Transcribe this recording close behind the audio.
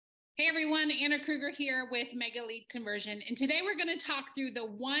Hey everyone, Anna Krueger here with Mega Lead Conversion. And today we're going to talk through the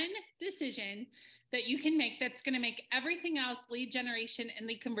one decision that you can make that's going to make everything else, lead generation and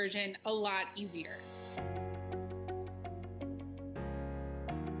lead conversion, a lot easier.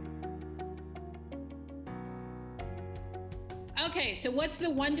 Okay, so what's the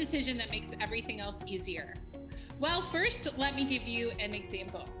one decision that makes everything else easier? Well, first, let me give you an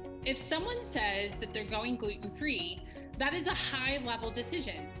example. If someone says that they're going gluten-free, that is a high-level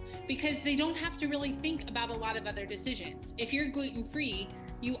decision because they don't have to really think about a lot of other decisions. If you're gluten-free,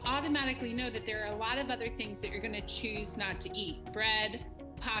 you automatically know that there are a lot of other things that you're going to choose not to eat. Bread,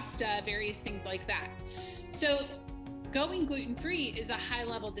 pasta, various things like that. So going gluten-free is a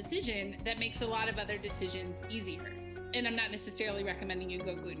high-level decision that makes a lot of other decisions easier. And I'm not necessarily recommending you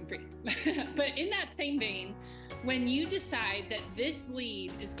go gluten-free. But in that same vein, when you decide that this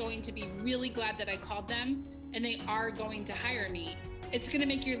lead is going to be really glad that I called them and they are going to hire me, it's going to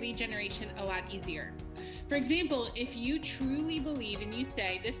make your lead generation a lot easier. For example, if you truly believe and you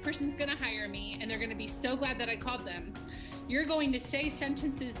say, this person's going to hire me and they're going to be so glad that I called them, you're going to say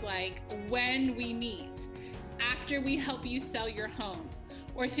sentences like, when we meet, after we help you sell your home,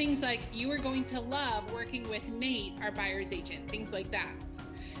 or things like, you are going to love working with Nate, our buyer's agent, things like that.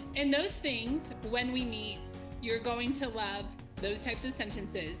 And those things, when we meet, you're going to love, those types of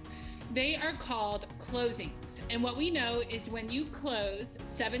sentences, they are called closings. And what we know is when you close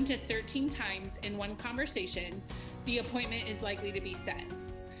 7 to 13 times in one conversation, the appointment is likely to be set.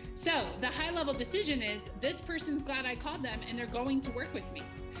 So the high-level decision is, this person's glad I called them and they're going to work with me.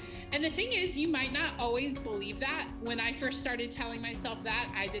 And the thing is, you might not always believe that. When I first started telling myself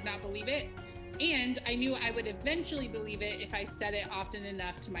that, I did not believe it. And I knew I would eventually believe it if I said it often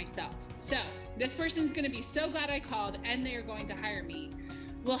enough to myself. So this person's going to be so glad I called and they are going to hire me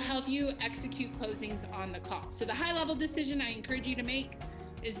will help you execute closings on the call. So the high-level decision I encourage you to make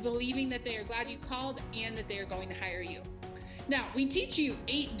is believing that they are glad you called and that they are going to hire you. Now, we teach you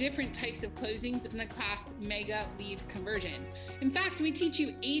 8 different types of closings in the class Mega Lead Conversion. In fact, we teach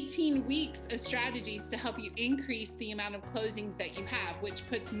you 18 weeks of strategies to help you increase the amount of closings that you have, which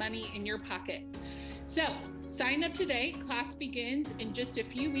puts money in your pocket. So sign up today. Class begins in just a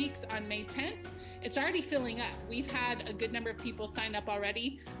few weeks on May 10th. It's already filling up. We've had a good number of people sign up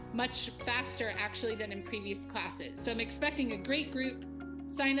already, much faster actually than in previous classes. So I'm expecting a great group.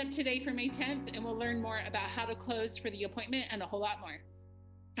 Sign up today for May 10th and we'll learn more about how to close for the appointment and a whole lot more.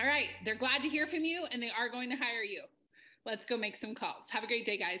 All right, they're glad to hear from you and they are going to hire you. Let's go make some calls. Have a great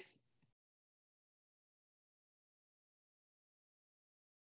day, guys.